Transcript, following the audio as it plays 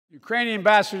Ukrainian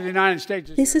ambassador to the United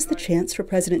States. This is the chance for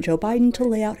President Joe Biden to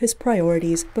lay out his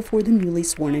priorities before the newly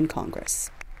sworn-in Congress.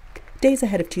 Days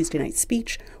ahead of Tuesday night's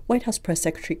speech, White House Press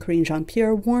Secretary Karine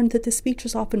Jean-Pierre warned that the speech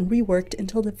is often reworked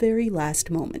until the very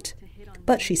last moment.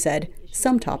 But, she said,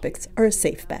 some topics are a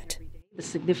safe bet. The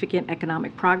significant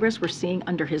economic progress we're seeing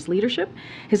under his leadership,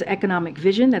 his economic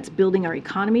vision that's building our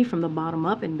economy from the bottom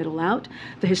up and middle out,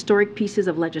 the historic pieces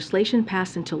of legislation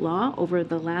passed into law over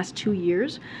the last 2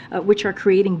 years, which are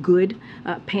creating good,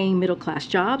 paying middle-class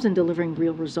jobs and delivering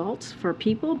real results for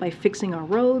people by fixing our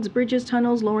roads, bridges,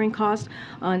 tunnels, lowering costs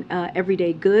on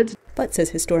everyday goods. But, says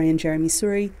historian Jeremy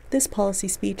Suri, this policy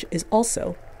speech is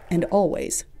also, and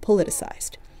always,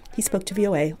 politicized. He spoke to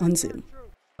VOA on Zoom.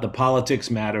 The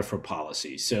politics matter for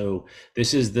policy. So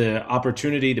this is the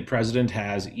opportunity the president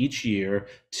has each year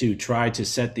to try to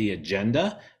set the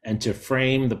agenda and to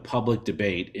frame the public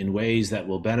debate in ways that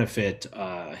will benefit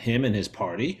him and his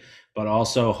party, but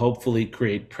also hopefully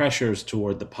create pressures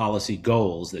toward the policy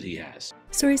goals that he has.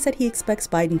 Suri said he expects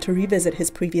Biden to revisit his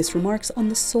previous remarks on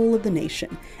the soul of the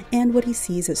nation and what he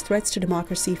sees as threats to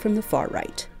democracy from the far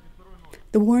right.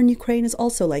 The war in Ukraine is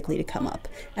also likely to come up,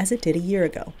 as it did a year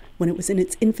ago, when it was in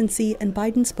its infancy and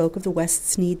Biden spoke of the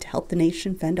West's need to help the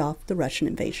nation fend off the Russian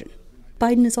invasion.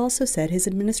 Biden has also said his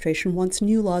administration wants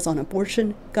new laws on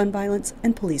abortion, gun violence,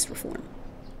 and police reform.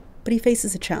 But he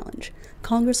faces a challenge.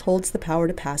 Congress holds the power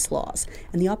to pass laws,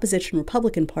 and the opposition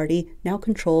Republican Party now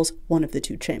controls one of the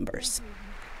two chambers.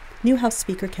 New House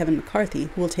Speaker Kevin McCarthy,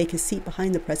 who will take his seat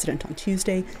behind the president on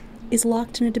Tuesday, is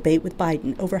locked in a debate with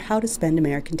Biden over how to spend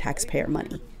American taxpayer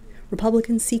money.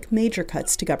 Republicans seek major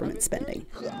cuts to government spending.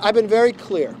 I've been very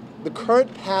clear. The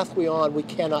current path we're on, we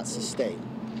cannot sustain.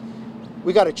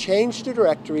 We got to change the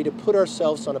directory to put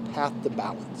ourselves on a path to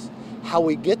balance. How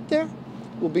we get there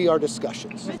will be our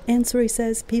discussions. And Suri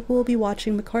says people will be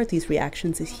watching McCarthy's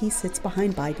reactions as he sits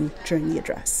behind Biden during the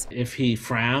address. If he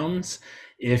frowns,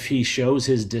 if he shows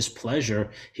his displeasure,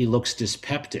 he looks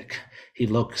dyspeptic. He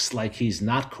looks like he's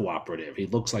not cooperative. He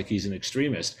looks like he's an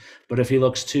extremist. But if he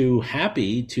looks too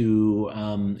happy to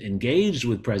engage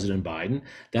with President Biden,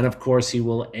 then of course he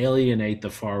will alienate the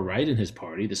far right in his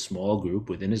party, the small group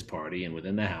within his party and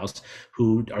within the House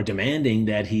who are demanding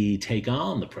that he take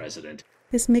on the president.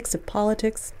 This mix of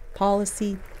politics,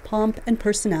 policy, pomp, and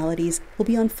personalities will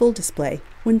be on full display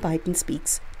when Biden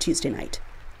speaks Tuesday night.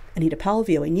 Anita Powell,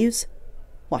 VOA News,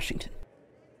 Washington.